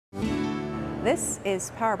This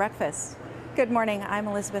is Power Breakfast. Good morning, I'm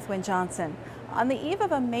Elizabeth Wynne Johnson. On the eve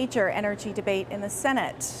of a major energy debate in the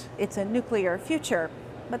Senate, it's a nuclear future,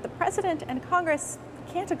 but the President and Congress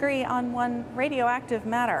can't agree on one radioactive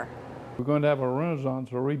matter. We're going to have a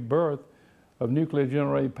renaissance, a rebirth of nuclear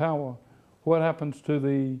generated power. What happens to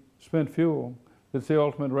the spent fuel that's the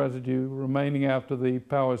ultimate residue remaining after the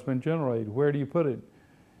power has been generated? Where do you put it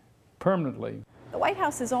permanently? The White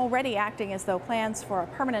House is already acting as though plans for a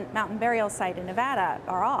permanent mountain burial site in Nevada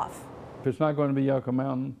are off. If it's not going to be Yucca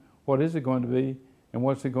Mountain, what is it going to be and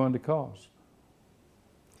what's it going to cost?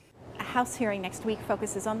 A House hearing next week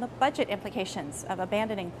focuses on the budget implications of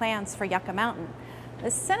abandoning plans for Yucca Mountain.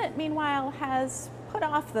 The Senate, meanwhile, has put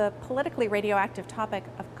off the politically radioactive topic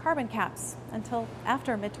of carbon caps until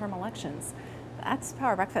after midterm elections. That's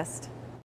Power Breakfast.